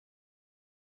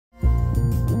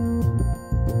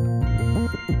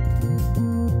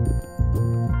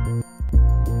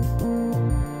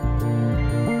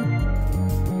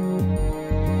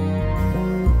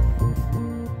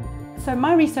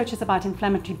research is about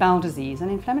inflammatory bowel disease,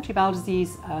 and inflammatory bowel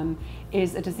disease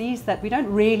is a disease that we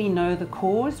don't really know the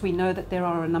cause. We know that there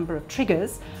are a number of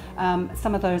triggers.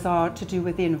 Some of those are to do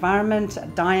with the environment,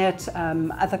 diet,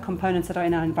 other components that are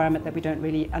in our environment that we don't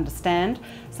really understand.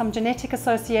 Some genetic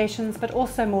associations, but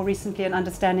also more recently an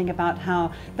understanding about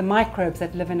how the microbes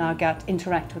that live in our gut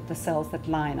interact with the cells that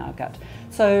lie in our gut.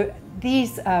 So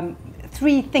these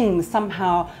three things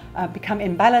somehow become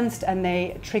imbalanced and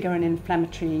they trigger an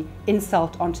inflammatory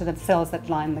insult onto the cells that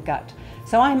line the gut.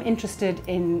 So I'm interested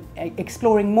in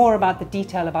exploring more about the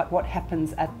detail about what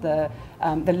happens at the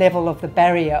level of the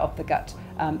barrier of the gut,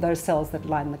 those cells that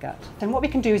line the gut. And what we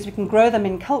can do is we can grow them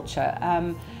in culture.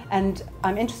 And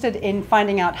I'm interested in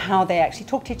finding out how they actually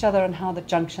talk to each other and how the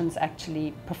junctions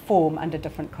actually perform under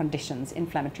different conditions,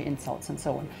 inflammatory insults and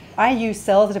so on. I use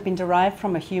cells that have been derived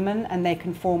from a human, and they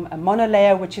can form a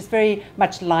monolayer which is very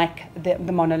much like the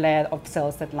monolayer of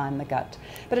cells that line the gut.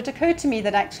 But it occurred to me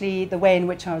that actually the way in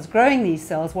which I was growing these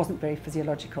cells wasn't very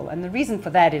physiological, and the reason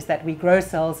for that is that we grow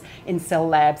cells in cell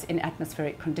labs in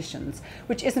atmospheric conditions,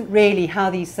 which isn't really how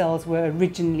these cells were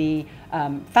originally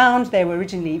found. They were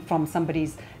originally from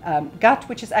somebody's gut,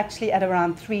 which is actually at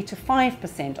around 3 to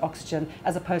 5% oxygen,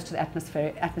 as opposed to the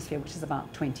atmosphere, which is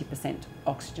about 20%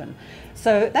 oxygen.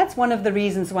 So that's one of the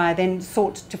reasons why I then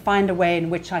sought to find a way in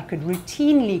which I could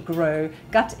routinely grow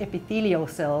gut epithelial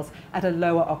cells at a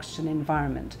lower oxygen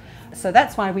environment. So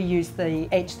that's why we use the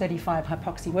H35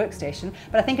 hypoxia workstation,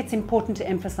 but I think it's important to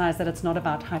emphasize that it's not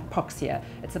about hypoxia.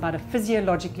 It's about a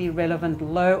physiologically relevant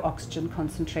low oxygen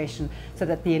concentration so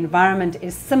that the environment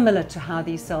is similar to how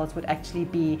these cells would actually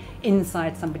be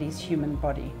inside somebody's human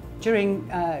body. During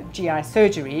GI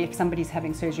surgery, if somebody's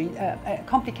having surgery, a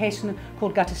complication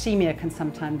called gut ischemia can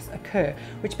sometimes occur,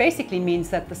 which basically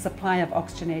means that the supply of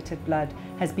oxygenated blood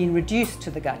has been reduced to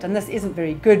the gut. And this isn't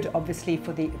very good, obviously,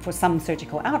 for some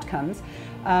surgical outcomes,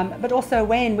 but also a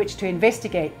way in which to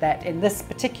investigate that in this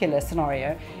particular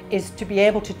scenario is to be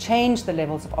able to change the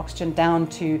levels of oxygen down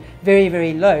to very,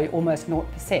 very low, almost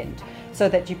 0%. So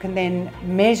that you can then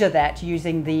measure that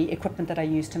using the equipment that I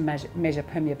use to measure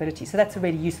permeability. So that's a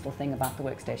really useful thing about the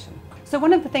workstation. So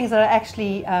one of the things that I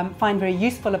actually find very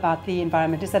useful about the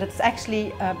environment is that it's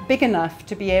actually big enough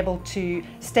to be able to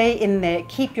stay in there,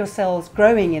 keep your cells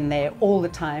growing in there all the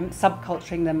time,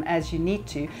 subculturing them as you need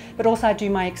to, but also I do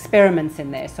my experiments in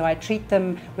there. So I treat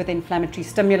them with inflammatory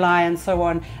stimuli and so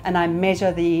on, and I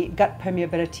measure the gut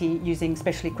permeability using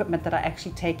special equipment that I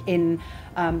actually take in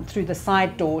through the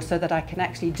side door so that I can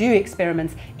actually do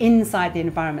experiments inside the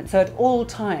environment. So at all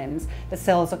times, the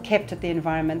cells are kept at the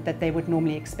environment that they would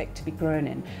normally expect to be grown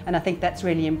in. And I think that's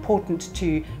really important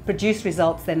to produce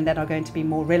results then that are going to be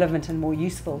more relevant and more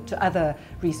useful to other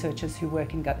researchers who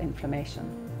work in gut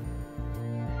inflammation.